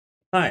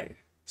Hi.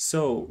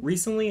 So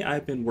recently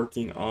I've been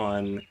working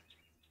on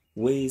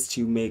ways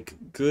to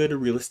make good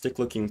realistic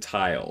looking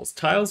tiles.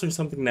 Tiles are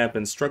something that I've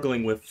been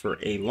struggling with for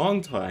a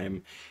long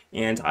time,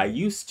 and I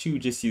used to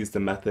just use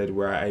the method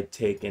where I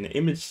take an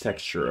image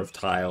texture of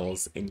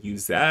tiles and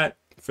use that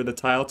for the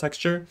tile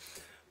texture.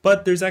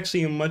 But there's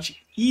actually a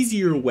much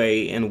easier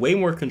way and way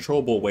more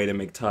controllable way to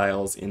make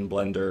tiles in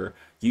Blender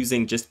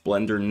using just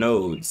Blender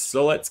nodes.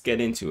 So let's get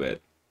into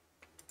it.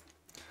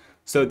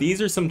 So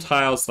these are some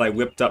tiles that I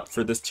whipped up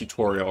for this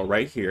tutorial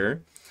right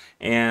here.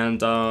 And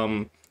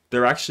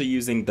they're actually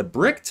using the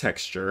brick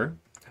texture,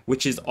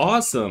 which is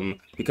awesome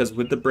because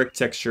with the brick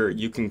texture,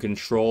 you can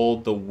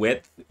control the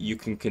width, you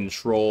can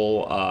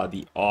control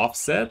the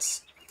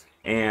offsets,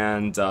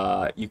 and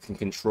you can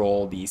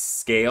control the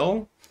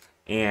scale,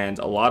 and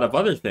a lot of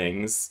other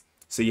things.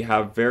 So you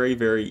have very,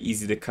 very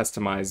easy to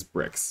customize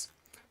bricks.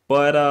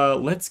 But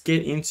let's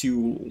get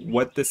into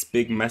what this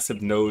big mess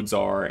of nodes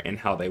are and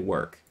how they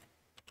work.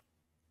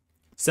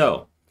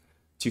 So,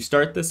 to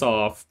start this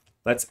off,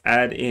 let's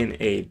add in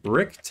a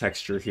brick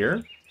texture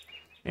here.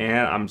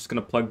 And I'm just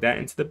going to plug that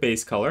into the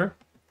base color.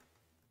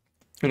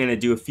 I'm going to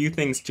do a few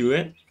things to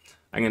it.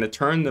 I'm going to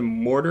turn the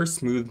mortar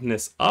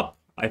smoothness up.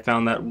 I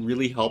found that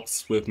really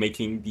helps with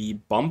making the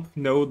bump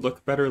node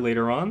look better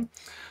later on.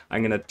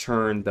 I'm going to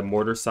turn the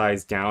mortar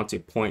size down to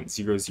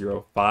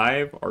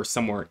 0.005 or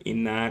somewhere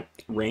in that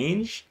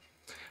range.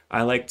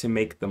 I like to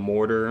make the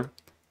mortar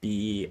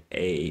be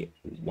a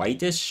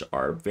whitish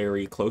or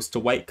very close to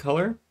white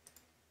color.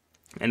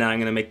 And now I'm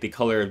going to make the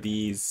color of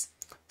these,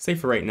 say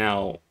for right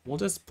now, we'll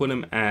just put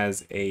them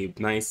as a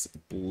nice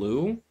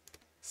blue,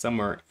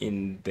 somewhere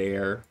in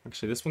there.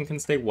 Actually, this one can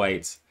stay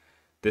white.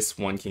 This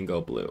one can go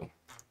blue.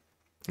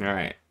 All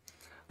right,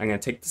 I'm going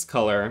to take this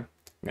color,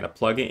 I'm going to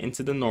plug it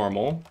into the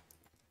normal,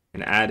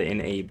 and add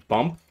in a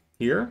bump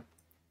here,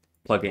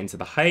 plug it into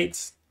the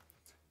height.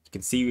 You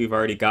can see we've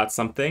already got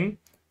something,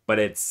 but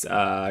it's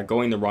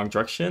going the wrong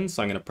direction,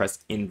 so I'm going to press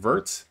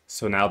invert.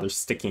 So now they're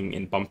sticking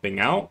and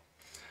bumping out.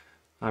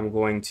 I'm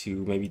going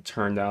to maybe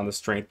turn down the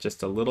strength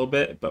just a little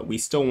bit, but we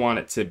still want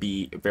it to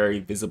be very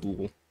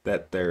visible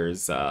that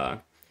there's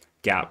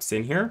gaps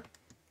in here.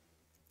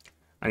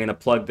 I'm going to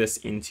plug this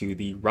into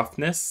the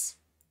roughness,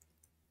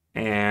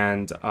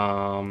 and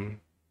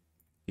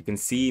you can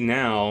see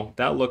now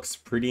that looks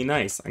pretty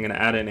nice. I'm going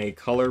to add in a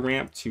color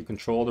ramp to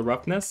control the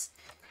roughness.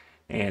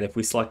 And if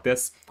we select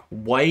this,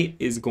 white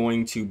is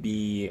going to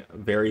be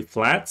very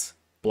flat,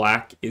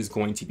 black is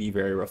going to be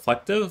very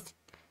reflective.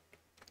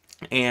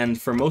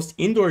 And for most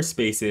indoor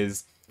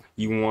spaces,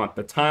 you want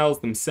the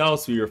tiles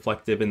themselves to be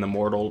reflective and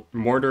the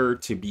mortar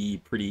to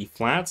be pretty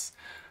flat.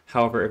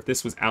 However, if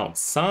this was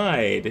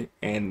outside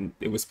and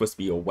it was supposed to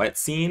be a wet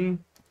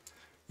scene,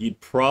 you'd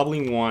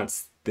probably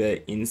want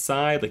the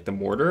inside, like the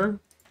mortar,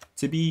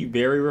 to be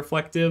very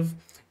reflective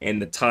and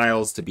the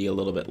tiles to be a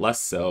little bit less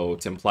so,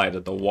 to imply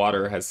that the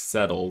water has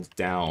settled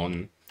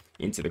down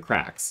into the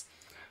cracks.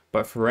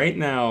 But for right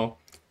now,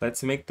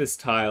 let's make this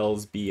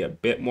tiles be a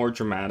bit more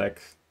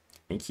dramatic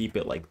and keep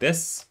it like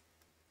this.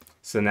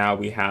 So now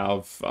we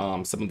have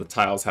some of the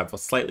tiles have a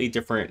slightly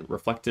different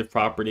reflective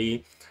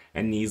property,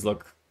 and these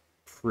look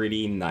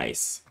pretty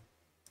nice.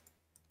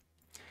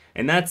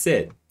 And that's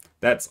it.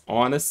 That's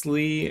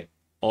honestly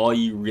all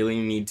you really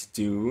need to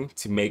do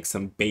to make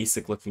some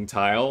basic looking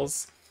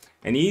tiles.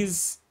 And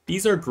these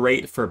are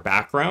great for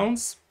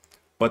backgrounds,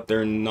 but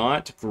they're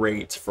not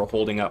great for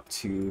holding up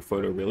to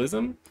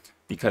photorealism,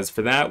 because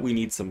for that we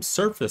need some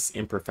surface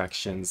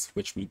imperfections,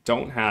 which we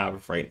don't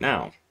have right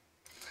now.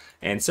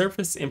 And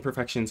surface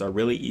imperfections are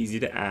really easy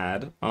to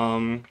add.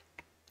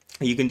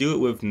 You can do it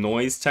with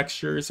noise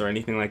textures or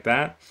anything like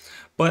that,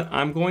 but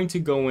I'm going to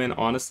go in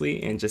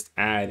honestly and just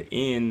add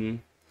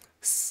in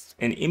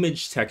an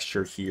image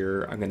texture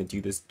here. I'm going to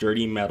do this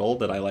dirty metal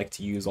that I like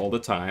to use all the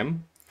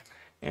time,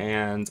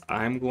 and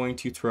I'm going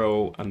to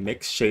throw a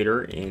mix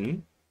shader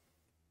in.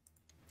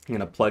 I'm going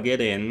to plug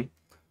it in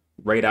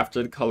right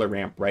after the color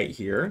ramp right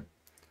here,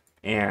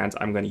 and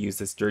I'm going to use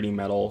this dirty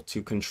metal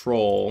to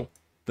control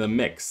the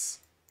mix,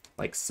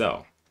 like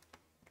so.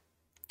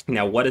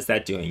 Now, what is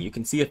that doing? You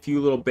can see a few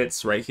little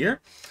bits right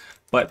here,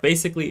 but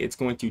basically it's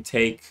going to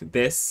take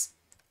this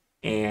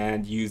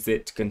and use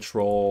it to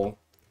control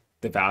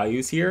the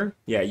values here.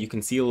 Yeah, you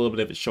can see a little bit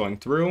of it showing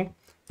through,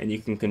 and you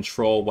can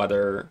control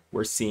whether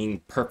we're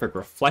seeing perfect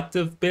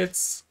reflective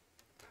bits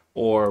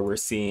or we're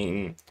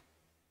seeing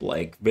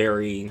like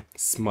very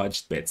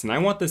smudged bits. And I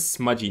want this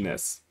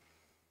smudginess.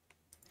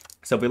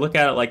 So if we look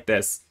at it like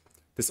this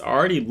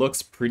already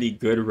looks pretty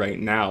good right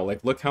now.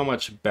 Like, look how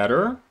much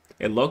better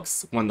it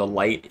looks when the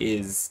light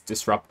is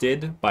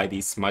disrupted by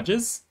these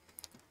smudges,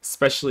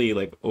 especially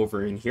like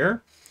over in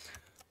here.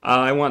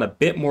 I want a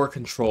bit more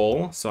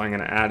control, so I'm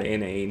going to add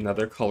in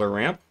another color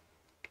ramp,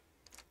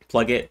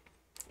 plug it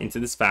into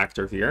this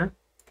factor here,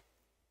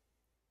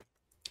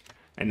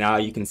 and now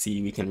you can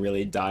see we can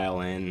really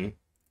dial in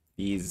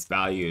these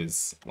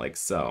values like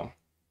so.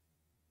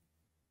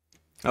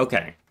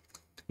 Okay,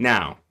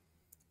 now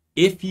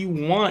if you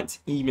want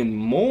even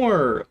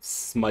more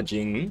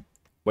smudging,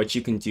 what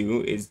you can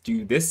do is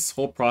do this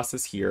whole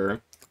process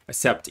here,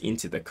 except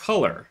into the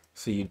color.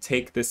 So you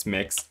take this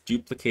mix,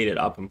 duplicate it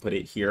up and put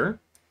it here.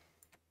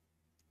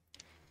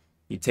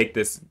 You take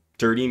this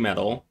dirty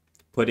metal,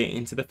 put it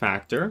into the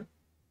factor.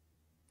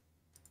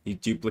 You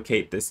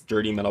duplicate this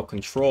dirty metal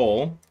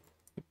control,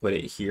 put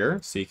it here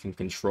so you can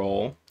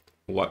control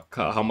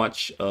how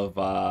much of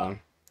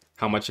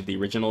the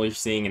original you're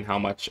seeing and how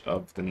much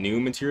of the new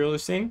material you're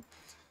seeing.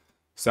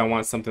 So I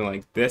want something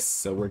like this,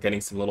 so we're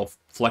getting some little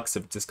flecks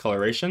of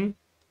discoloration.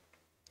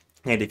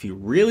 And if you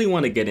really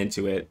want to get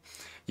into it,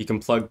 you can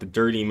plug the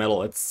dirty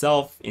metal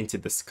itself into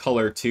this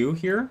color too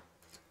here,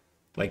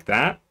 like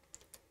that.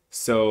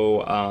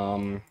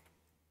 So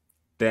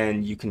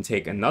then you can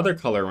take another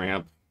color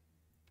ramp,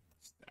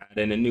 add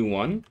in a new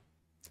one,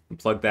 and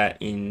plug that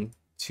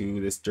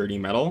into this dirty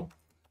metal.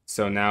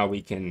 So now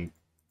we can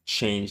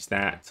change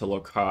that to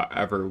look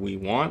however we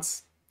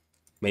want.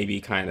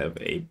 Maybe kind of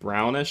a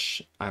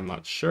brownish, I'm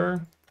not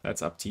sure.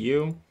 That's up to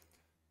you.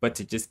 But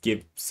to just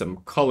give some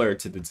color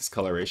to the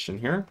discoloration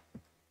here.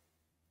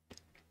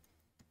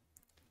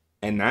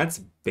 And that's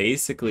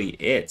basically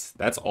it.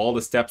 That's all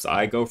the steps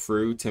I go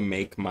through to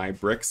make my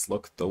bricks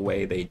look the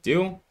way they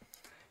do.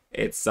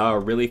 It's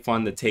really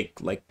fun to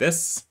take like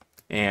this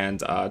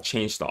and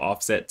change the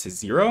offset to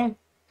 0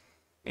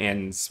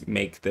 and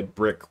make the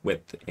brick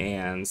width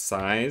and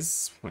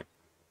size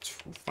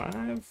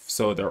 0.25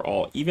 so they're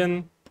all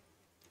even,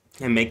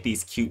 and make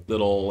these cute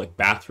little like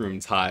bathroom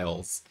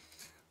tiles.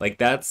 Like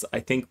that's, I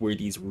think, where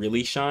these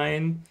really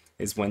shine,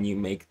 is when you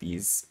make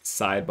these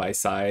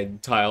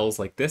side-by-side tiles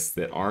like this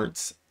that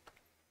aren't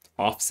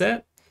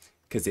offset,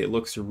 because it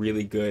looks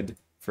really good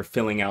for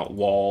filling out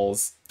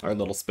walls or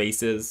little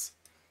spaces.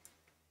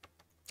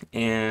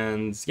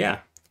 And yeah,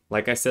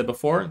 like I said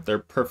before, they're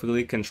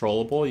perfectly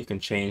controllable. You can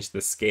change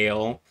the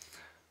scale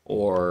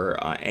or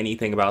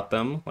anything about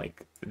them.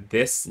 Like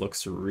this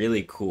looks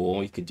really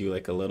cool. You could do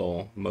like a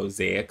little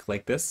mosaic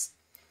like this.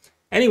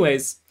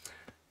 Anyways,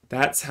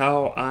 that's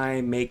how I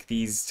make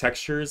these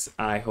textures.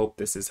 I hope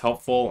this is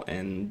helpful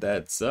and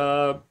that's,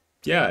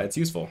 yeah, it's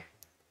useful.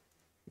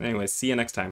 Anyways, see you next time.